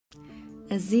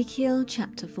Ezekiel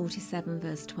chapter 47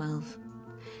 verse 12.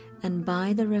 And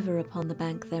by the river upon the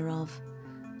bank thereof,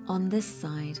 on this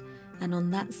side and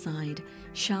on that side,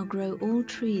 shall grow all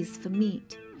trees for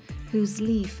meat, whose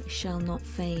leaf shall not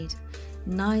fade,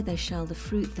 neither shall the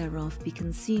fruit thereof be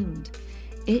consumed.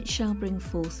 It shall bring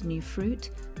forth new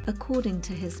fruit according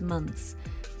to his months,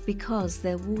 because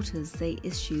their waters they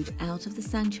issued out of the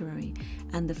sanctuary,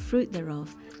 and the fruit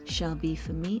thereof shall be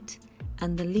for meat,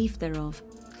 and the leaf thereof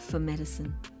for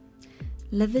medicine.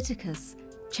 Leviticus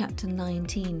chapter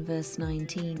 19 verse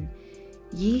 19.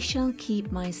 Ye shall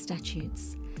keep my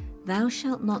statutes. Thou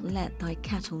shalt not let thy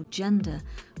cattle gender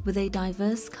with a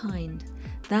diverse kind.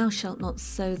 Thou shalt not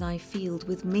sow thy field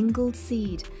with mingled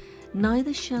seed,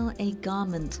 neither shall a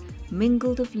garment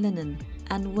mingled of linen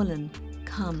and woollen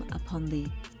come upon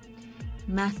thee.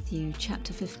 Matthew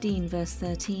chapter 15 verse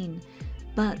 13.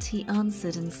 But he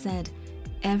answered and said,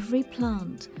 Every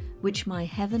plant which my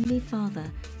heavenly Father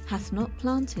hath not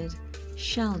planted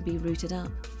shall be rooted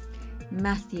up.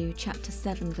 Matthew chapter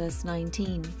 7 verse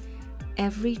 19.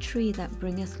 Every tree that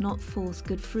bringeth not forth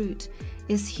good fruit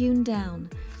is hewn down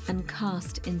and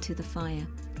cast into the fire.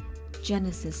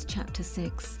 Genesis chapter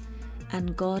 6.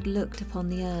 And God looked upon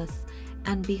the earth,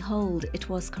 and behold, it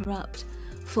was corrupt,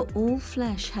 for all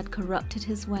flesh had corrupted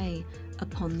his way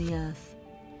upon the earth.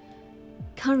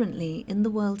 Currently in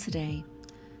the world today,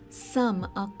 some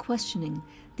are questioning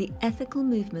the ethical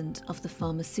movement of the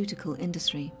pharmaceutical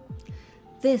industry.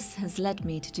 This has led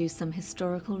me to do some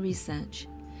historical research.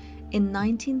 In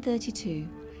 1932,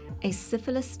 a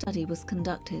syphilis study was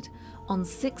conducted on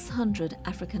 600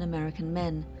 African American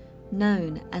men,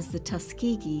 known as the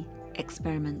Tuskegee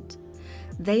experiment.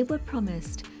 They were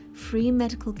promised free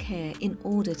medical care in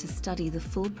order to study the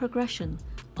full progression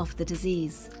of the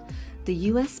disease. The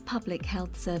US Public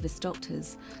Health Service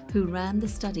doctors who ran the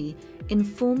study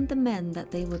informed the men that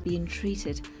they were being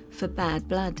treated for bad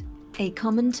blood, a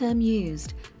common term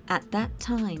used at that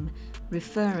time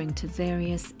referring to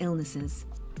various illnesses.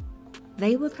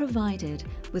 They were provided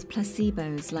with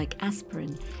placebos like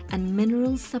aspirin and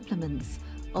mineral supplements,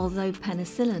 although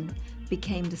penicillin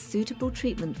became the suitable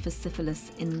treatment for syphilis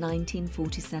in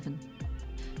 1947.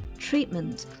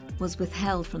 Treatment was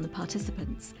withheld from the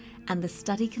participants, and the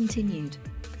study continued.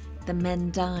 The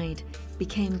men died,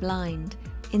 became blind,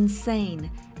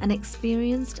 insane, and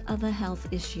experienced other health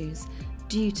issues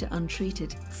due to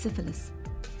untreated syphilis.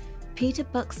 Peter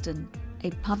Buxton,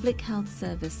 a public health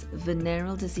service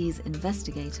venereal disease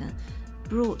investigator,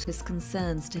 brought his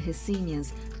concerns to his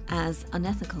seniors as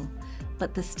unethical,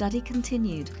 but the study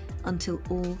continued until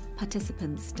all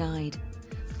participants died.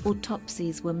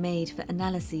 Autopsies were made for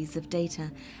analyses of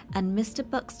data, and Mr.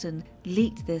 Buxton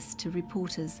leaked this to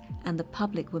reporters, and the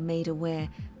public were made aware,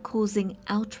 causing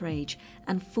outrage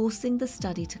and forcing the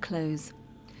study to close.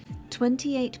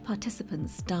 28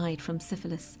 participants died from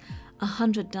syphilis,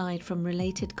 100 died from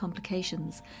related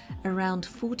complications, around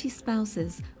 40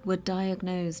 spouses were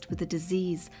diagnosed with the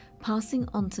disease, passing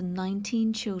on to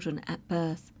 19 children at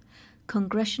birth.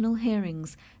 Congressional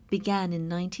hearings began in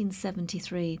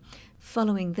 1973.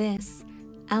 Following this,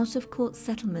 out-of-court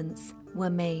settlements were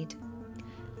made.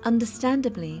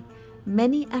 Understandably,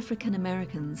 many African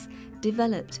Americans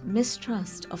developed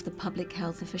mistrust of the public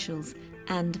health officials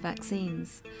and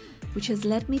vaccines, which has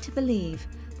led me to believe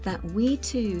that we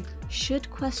too should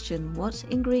question what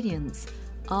ingredients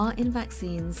are in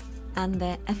vaccines and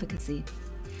their efficacy,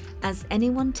 as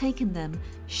anyone taking them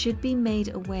should be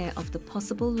made aware of the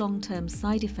possible long-term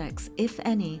side effects, if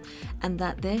any, and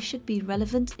that there should be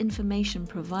relevant information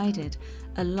provided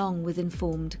along with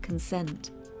informed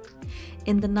consent.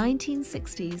 In the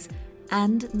 1960s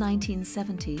and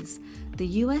 1970s, the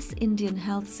US Indian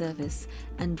Health Service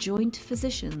and Joint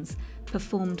Physicians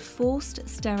performed forced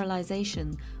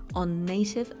sterilization on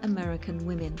Native American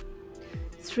women.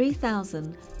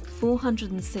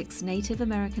 3,406 Native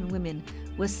American women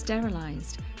were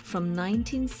sterilized from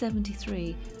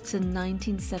 1973 to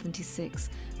 1976,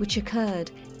 which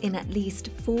occurred in at least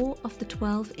 4 of the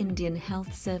 12 Indian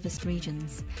Health Service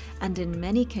regions, and in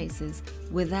many cases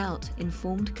without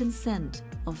informed consent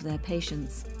of their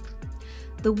patients.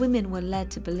 The women were led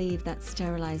to believe that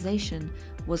sterilization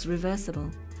was reversible.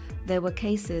 There were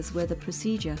cases where the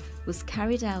procedure was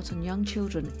carried out on young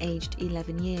children aged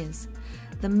 11 years.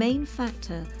 The main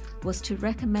factor was to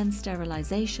recommend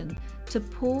sterilization to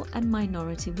poor and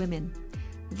minority women.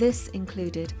 This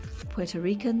included Puerto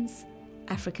Ricans,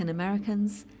 African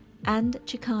Americans, and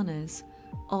Chicanos,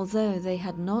 although they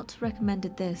had not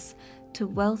recommended this to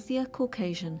wealthier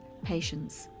Caucasian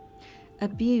patients.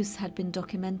 Abuse had been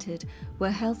documented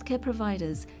where healthcare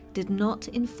providers did not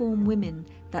inform women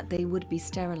that they would be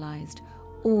sterilized,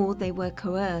 or they were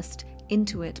coerced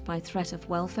into it by threat of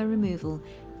welfare removal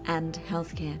and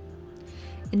healthcare.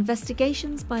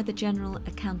 Investigations by the General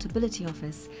Accountability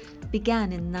Office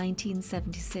began in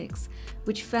 1976,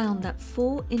 which found that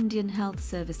 4 Indian Health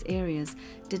Service areas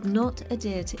did not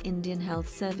adhere to Indian Health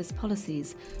Service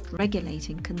policies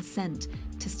regulating consent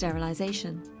to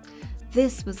sterilisation.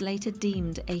 This was later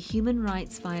deemed a human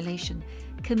rights violation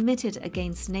committed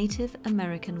against Native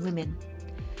American women.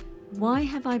 Why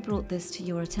have I brought this to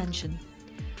your attention?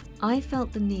 I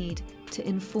felt the need to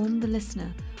inform the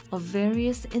listener of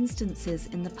various instances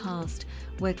in the past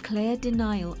where clear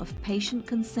denial of patient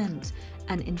consent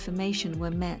and information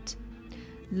were met.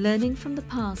 Learning from the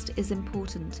past is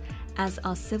important, as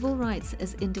our civil rights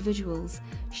as individuals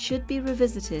should be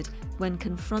revisited when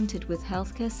confronted with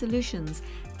healthcare solutions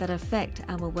that affect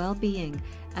our well-being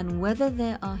and whether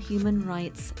there are human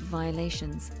rights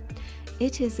violations.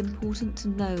 It is important to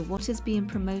know what is being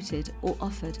promoted or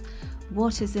offered,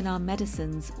 what is in our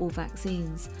medicines or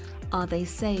vaccines, are they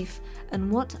safe, and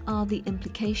what are the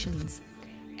implications.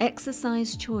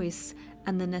 Exercise choice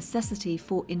and the necessity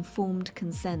for informed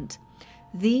consent.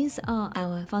 These are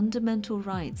our fundamental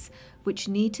rights which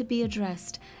need to be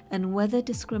addressed, and whether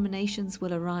discriminations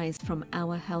will arise from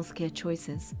our healthcare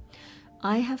choices.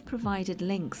 I have provided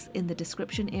links in the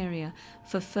description area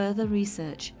for further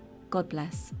research. God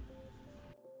bless.